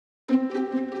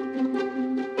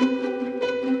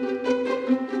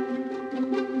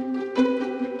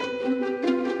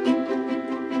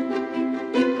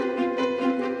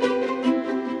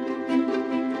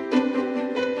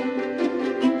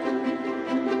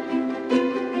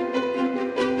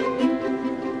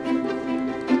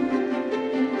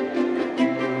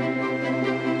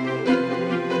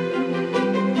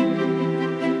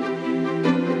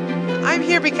I'm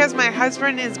here because my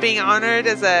husband is being honored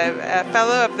as a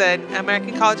fellow of the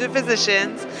American College of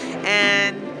Physicians,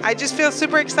 and I just feel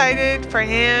super excited for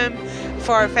him,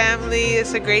 for our family.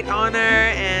 It's a great honor,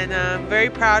 and I'm very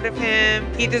proud of him.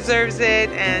 He deserves it,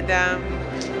 and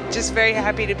just very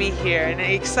happy to be here and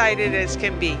excited as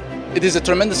can be. It is a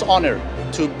tremendous honor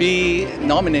to be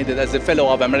nominated as a fellow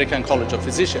of American College of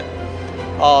Physicians.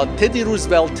 Teddy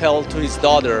Roosevelt told to his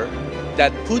daughter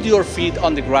that put your feet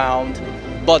on the ground,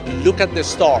 but look at the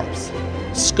stars.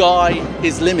 Sky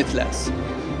is limitless.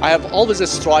 I have always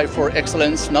strived for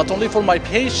excellence, not only for my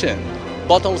patient,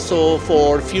 but also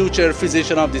for future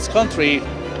physicians of this country.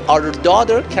 Our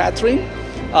daughter, Catherine,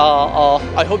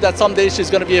 I hope that someday she's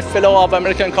going to be a fellow of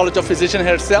American College of Physicians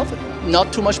herself.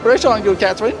 Not too much pressure on you,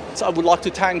 Catherine. So I would like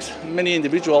to thank many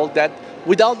individuals that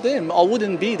without them, I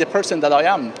wouldn't be the person that I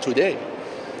am today.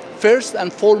 First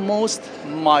and foremost,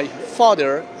 my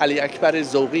father, Ali Akbar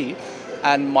Zoughi,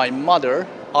 and my mother,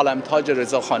 Alam Taj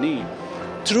Reza Khani.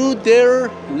 Through their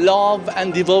love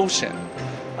and devotion,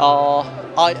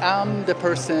 I am the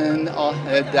person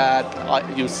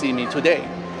that you see me today.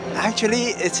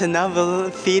 Actually, it's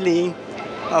another feeling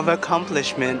of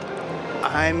accomplishment.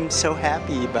 I'm so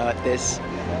happy about this.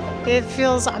 It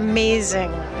feels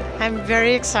amazing. I'm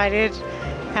very excited.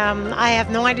 I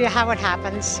have no idea how it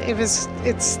happens.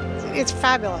 It's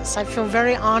fabulous. I feel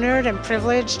very honored and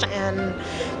privileged, and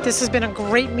this has been a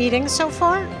great meeting so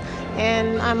far,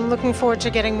 and I'm looking forward to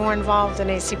getting more involved in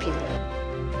ACP.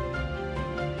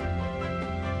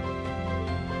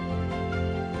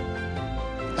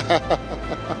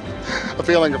 A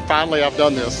feeling of finally I've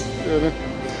done this.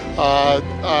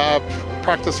 I've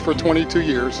practiced for 22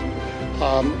 years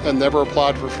and never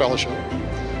applied for fellowship.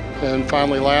 And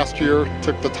finally last year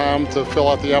took the time to fill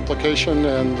out the application,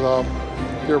 and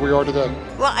here we are today.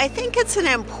 Well, I think it's an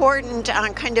important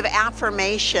kind of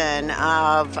affirmation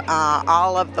of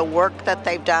all of the work that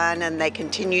they've done and they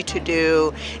continue to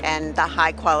do, and the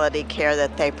high quality care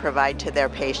that they provide to their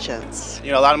patients.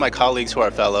 You know, a lot of my colleagues who are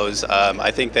fellows,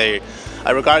 I think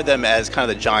I regard them as kind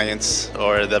of the giants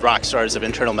or the rock stars of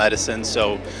internal medicine.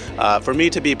 So for me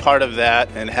to be part of that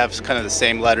and have kind of the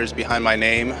same letters behind my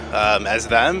name as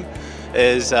them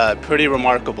is pretty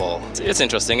remarkable. It's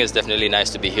interesting. It's definitely nice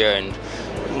to be here, and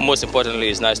most importantly,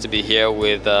 it's nice to be here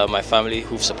with my family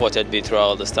who've supported me throughout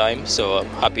all this time. So I'm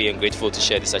happy and grateful to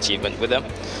share this achievement with them.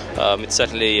 It's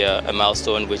certainly a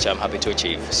milestone which I'm happy to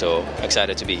achieve. So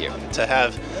excited to be here. To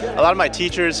have a lot of my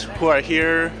teachers who are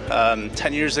here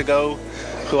 10 years ago,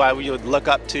 who I would look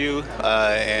up to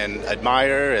and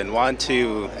admire and want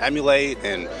to emulate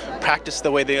and practice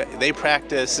the way they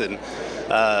practice, and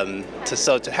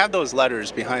so to have those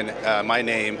letters behind my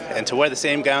name and to wear the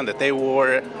same gown that they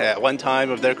wore at one time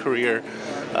of their career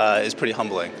is pretty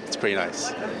humbling. It's pretty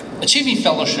nice. Achieving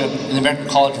fellowship in the American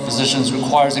College of Physicians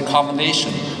requires a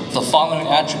combination of the following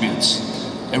attributes: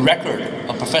 a record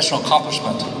of professional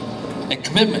accomplishment, a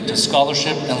commitment to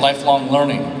scholarship and lifelong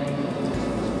learning,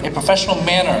 a professional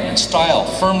manner and style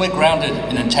firmly grounded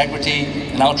in integrity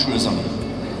and altruism,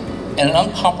 and an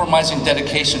uncompromising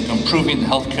dedication to improving the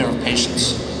health care of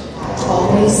patients.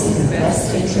 Always in the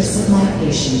best interest of my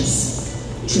patients,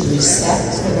 to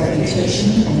respect the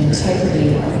reputation and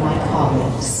integrity of my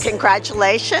colleagues.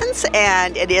 Congratulations,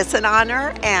 and it is an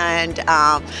honor, and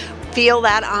feel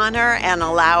that honor and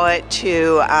allow it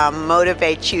to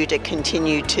motivate you to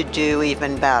continue to do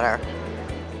even better.